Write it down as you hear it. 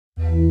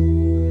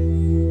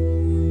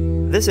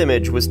This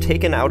image was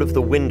taken out of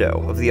the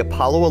window of the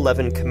Apollo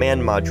 11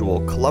 command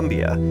module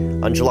Columbia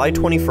on July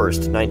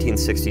 21st,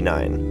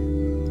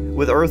 1969.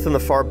 With Earth in the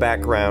far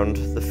background,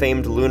 the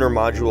famed lunar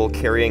module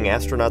carrying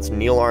astronauts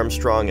Neil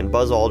Armstrong and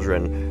Buzz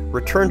Aldrin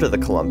returned to the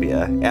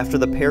Columbia after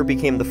the pair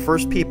became the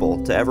first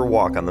people to ever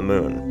walk on the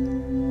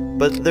moon.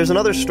 But there's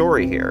another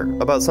story here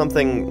about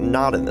something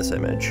not in this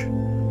image.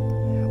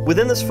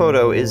 Within this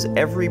photo is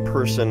every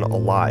person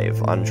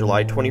alive on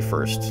July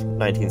 21st,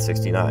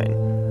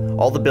 1969.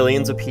 All the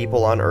billions of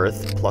people on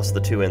Earth, plus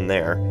the two in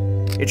there.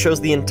 It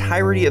shows the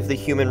entirety of the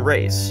human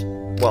race.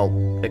 Well,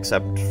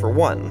 except for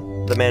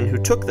one, the man who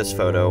took this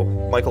photo,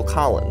 Michael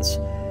Collins,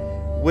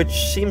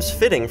 which seems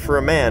fitting for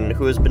a man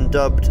who has been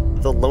dubbed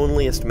the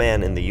loneliest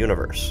man in the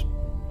universe.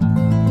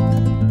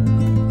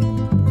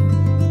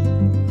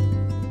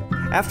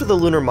 After the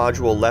lunar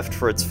module left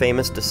for its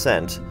famous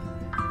descent,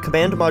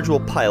 command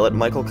module pilot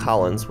Michael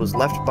Collins was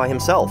left by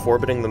himself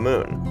orbiting the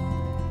moon.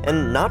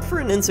 And not for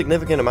an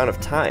insignificant amount of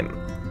time.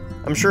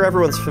 I'm sure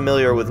everyone's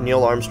familiar with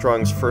Neil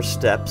Armstrong's first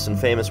steps and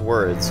famous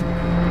words.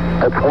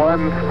 It's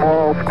one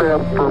small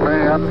step for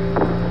man,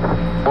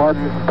 one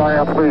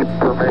giant leap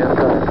for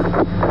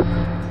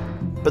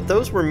mankind. But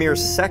those were mere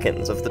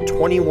seconds of the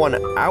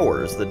 21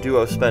 hours the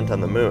duo spent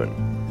on the moon.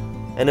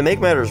 And to make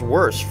matters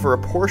worse, for a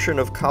portion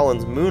of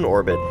Collins' moon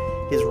orbit,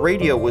 his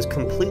radio was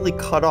completely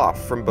cut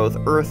off from both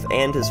Earth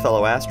and his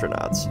fellow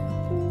astronauts.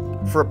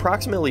 For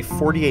approximately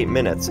 48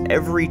 minutes,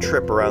 every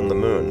trip around the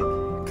moon,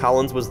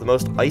 Collins was the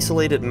most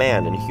isolated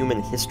man in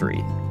human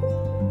history.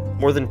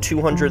 More than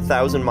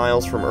 200,000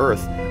 miles from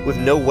Earth, with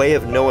no way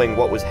of knowing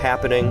what was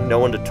happening, no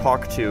one to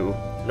talk to,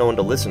 no one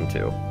to listen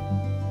to.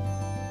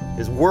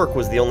 His work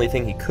was the only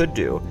thing he could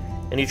do,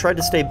 and he tried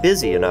to stay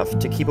busy enough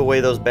to keep away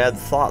those bad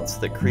thoughts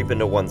that creep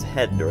into one's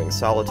head during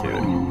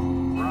solitude.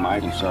 My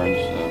concerns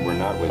were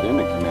not within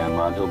the command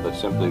module, but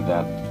simply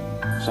that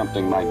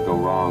something might go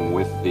wrong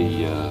with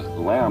the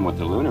LAM, with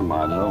the lunar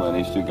module, and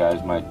these two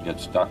guys might get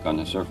stuck on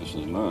the surface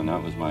of the moon.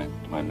 That was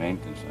my main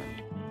concern.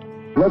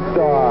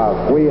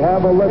 Liftoff. We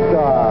have a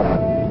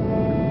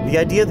liftoff. The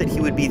idea that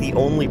he would be the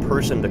only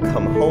person to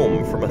come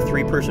home from a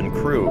three-person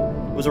crew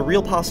was a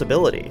real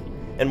possibility,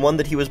 and one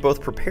that he was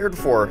both prepared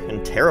for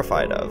and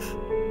terrified of.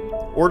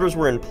 Orders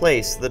were in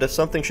place that if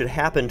something should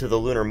happen to the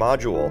lunar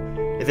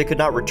module, if it could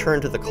not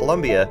return to the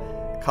Columbia,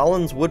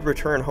 Collins would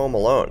return home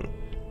alone.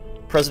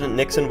 President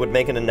Nixon would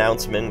make an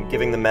announcement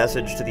giving the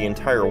message to the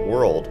entire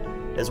world,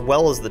 as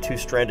well as the two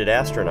stranded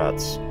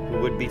astronauts who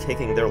would be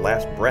taking their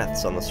last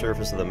breaths on the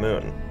surface of the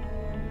moon.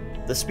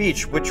 The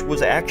speech, which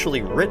was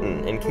actually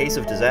written in case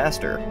of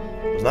disaster,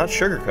 was not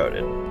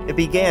sugar-coated. It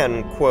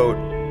began, quote,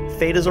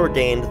 "Fate has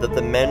ordained that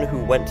the men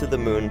who went to the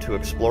moon to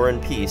explore in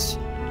peace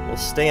will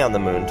stay on the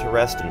moon to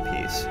rest in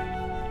peace.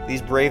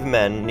 These brave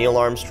men, Neil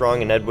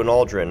Armstrong and Edwin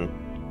Aldrin,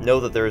 know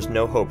that there is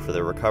no hope for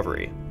their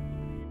recovery."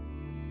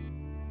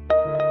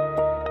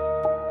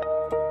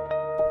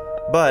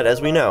 But,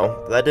 as we know,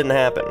 that didn't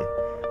happen.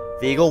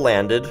 The Eagle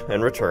landed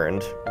and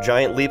returned,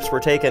 giant leaps were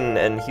taken,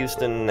 and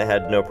Houston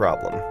had no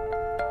problem.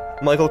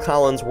 Michael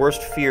Collins'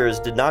 worst fears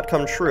did not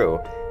come true,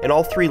 and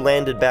all three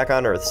landed back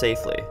on Earth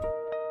safely.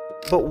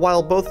 But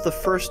while both the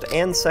first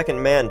and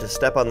second man to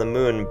step on the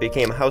moon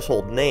became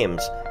household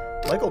names,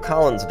 Michael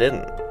Collins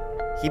didn't.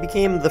 He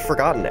became the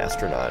forgotten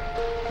astronaut,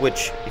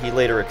 which he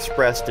later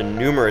expressed in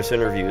numerous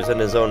interviews and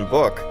his own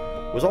book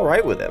was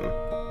alright with him.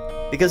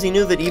 Because he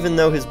knew that even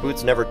though his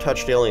boots never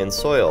touched alien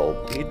soil,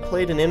 he'd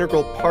played an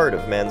integral part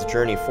of man's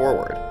journey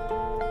forward.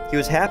 He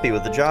was happy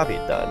with the job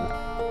he'd done.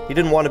 He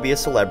didn't want to be a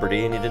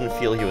celebrity, and he didn't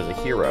feel he was a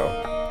hero.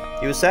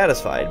 He was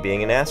satisfied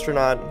being an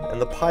astronaut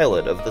and the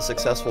pilot of the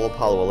successful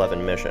Apollo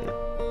 11 mission.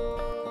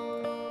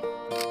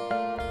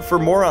 For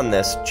more on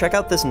this, check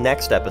out this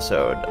next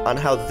episode on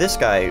how this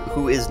guy,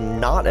 who is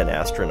not an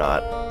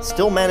astronaut,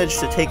 still managed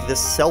to take this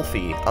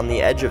selfie on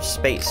the edge of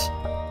space.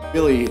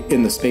 Really,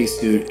 in the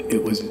spacesuit,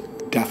 it was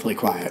deathly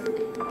quiet.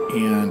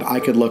 And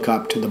I could look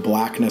up to the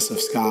blackness of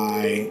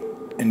sky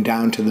and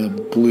down to the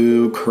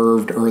blue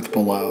curved earth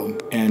below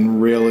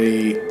and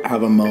really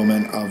have a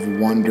moment of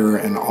wonder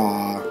and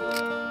awe.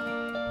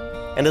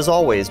 And as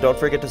always, don't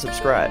forget to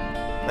subscribe.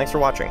 Thanks for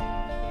watching.